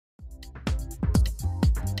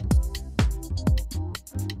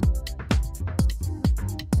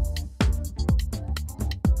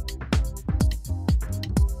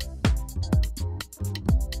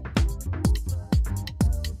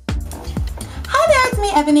me,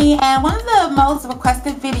 Ebony, and one of the most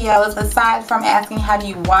requested videos, aside from asking how do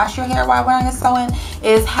you wash your hair while wearing a sew-in,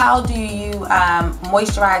 is how do you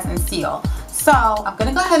moisturize and seal. So I'm going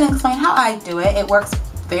to go ahead and explain how I do it. It works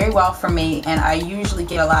very well for me, and I usually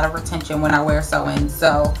get a lot of retention when I wear sew-in,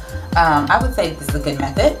 so I would say this is a good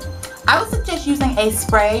method. I would suggest using a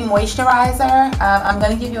spray moisturizer. I'm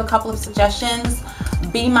going to give you a couple of suggestions.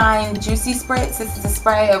 Be Mine Juicy Spritz. This is a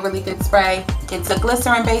spray, a really good spray. It's a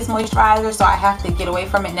glycerin based moisturizer, so I have to get away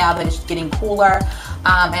from it now that it's getting cooler.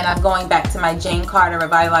 And I'm going back to my Jane Carter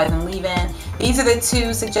Revitalizing Leave-In. These are the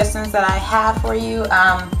two suggestions that I have for you.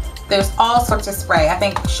 There's all sorts of spray. I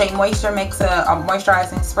think Shea Moisture makes a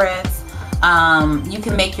moisturizing spritz. You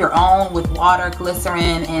can make your own with water,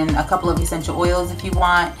 glycerin, and a couple of essential oils if you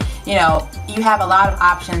want. You know, you have a lot of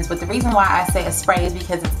options, but the reason why I say a spray is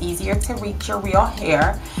because it's easier to reach your real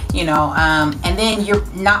hair, you know, and then you're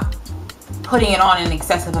not putting it on in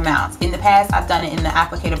excessive amounts. In the past, I've done it in the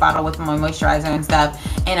applicator bottle with my moisturizer and stuff,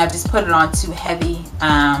 and I've just put it on too heavy,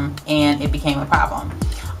 and it became a problem.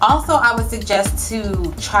 Also, I would suggest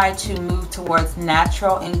to try to move towards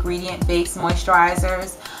natural ingredient-based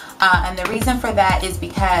moisturizers. And the reason for that is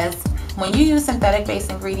because when you use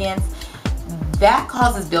synthetic-based ingredients, that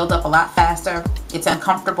causes buildup a lot faster. It's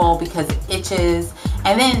uncomfortable because it itches,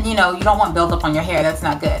 and then you know you don't want buildup on your hair. That's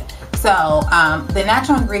not good. So the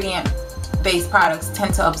natural ingredient-based products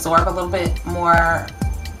tend to absorb a little bit more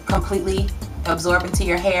completely, absorb into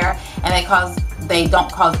your hair, and they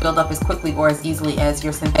don't cause buildup as quickly or as easily as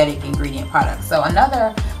your synthetic ingredient products. So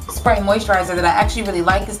another spray moisturizer that I actually really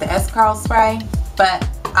like is the S-Curl spray, but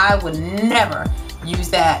I would never use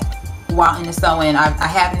that while in the sew-in. I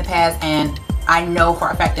have in the past, and I know for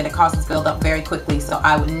a fact that it causes buildup very quickly, so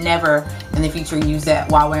I would never in the future use that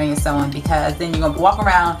while wearing a sew-in, because then you're going to walk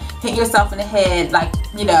around, hit yourself in the head like,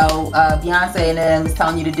 you know, Beyonce and them is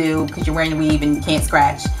telling you to do because you're wearing a weave and you can't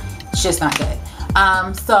scratch. It's just not good.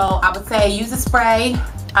 So I would say use a spray.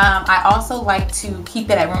 I also like to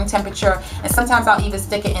keep it at room temperature, and sometimes I'll even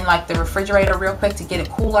stick it in like the refrigerator real quick to get it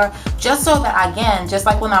cooler, just so that, again, just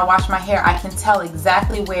like when I wash my hair, I can tell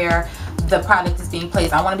exactly where the product is being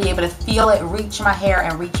placed. I want to be able to feel it reach my hair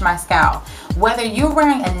and reach my scalp. Whether you're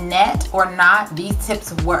wearing a net or not, these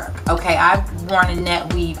tips work. Okay, I've worn a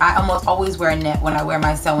net weave. I almost always wear a net when I wear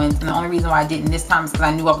my sew-ins, and the only reason why I didn't this time is because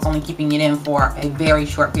I knew I was only keeping it in for a very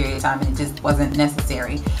short period of time, and it just wasn't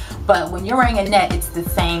necessary. But when you're wearing a net, it's the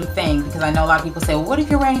same thing, because I know a lot of people say, well, what if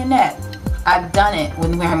you're wearing a net? I've done it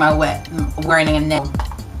when wearing a net.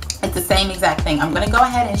 It's the same exact thing. I'm going to go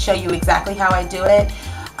ahead and show you exactly how I do it.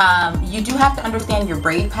 You do have to understand your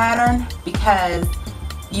braid pattern, because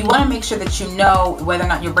you want to make sure that you know whether or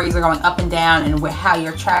not your braids are going up and down, and how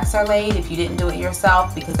your tracks are laid if you didn't do it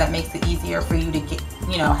yourself, because that makes it easier for you to get,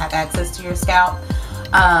 you know, have access to your scalp.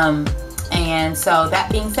 And so that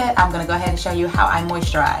being said, I'm going to go ahead and show you how I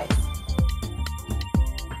moisturize.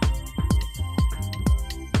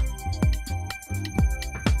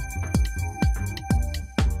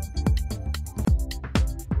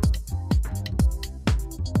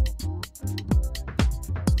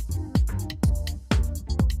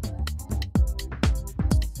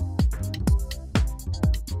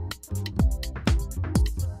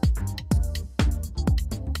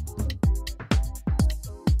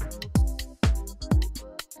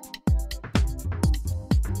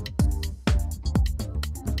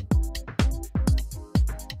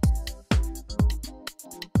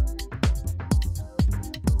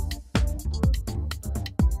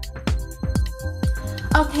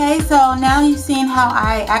 Okay, so now you've seen how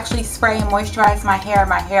I actually spray and moisturize my hair.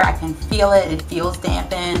 I can feel it. It feels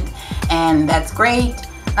dampened, and that's great.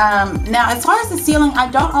 Now, as far as the sealing, I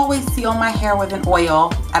don't always seal my hair with an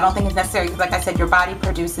oil. I don't think it's necessary, because like I said, your body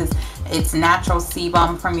produces its natural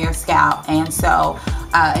sebum from your scalp, and so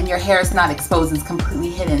and your hair is not exposed, it's completely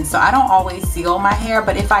hidden. So I don't always seal my hair,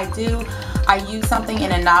 but if I do, I use something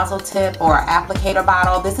in a nozzle tip or applicator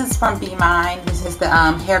bottle. This is from Be Mine. This is the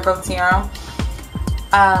hair growth serum.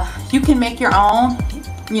 You can make your own,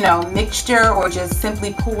 you know, mixture, or just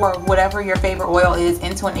simply pour whatever your favorite oil is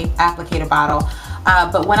into an applicator bottle.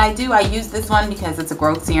 But when I do, I use this one because it's a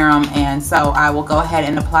growth serum, and so I will go ahead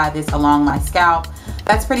and apply this along my scalp.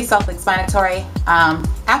 That's pretty self-explanatory.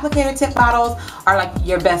 Applicator tip bottles are like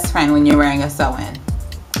your best friend when you're wearing a sew-in.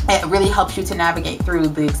 It really helps you to navigate through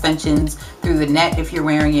the extensions, through the net if you're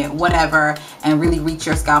wearing it, whatever, and really reach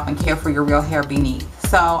your scalp and care for your real hair beneath.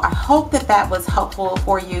 So I hope that that was helpful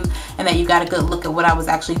for you, and that you got a good look at what I was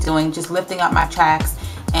actually doing, just lifting up my tracks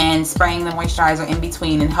and spraying the moisturizer in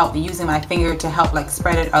between, and using my finger to help like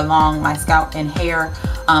spread it along my scalp and hair,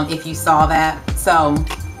 if you saw that. So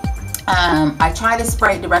I try to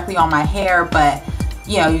spray it directly on my hair, but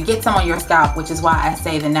you get some on your scalp, which is why I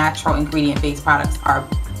say the natural ingredient based products are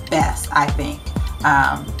best, I think,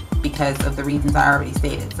 because of the reasons I already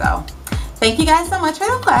stated. So thank you guys so much for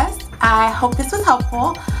the request. I hope this was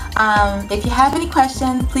helpful. If you have any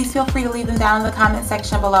questions, please feel free to leave them down in the comment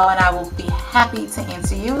section below, and I will be happy to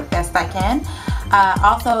answer you best I can.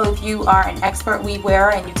 Also, if you are an expert weave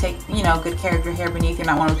wearer and you take good care of your hair beneath, you're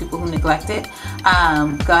not one of those people who neglect it,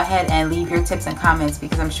 go ahead and leave your tips and comments,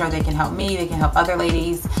 because I'm sure they can help me, they can help other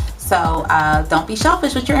ladies. So don't be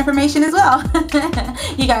selfish with your information as well.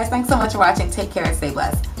 You guys, thanks so much for watching. Take care and stay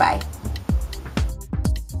blessed. Bye.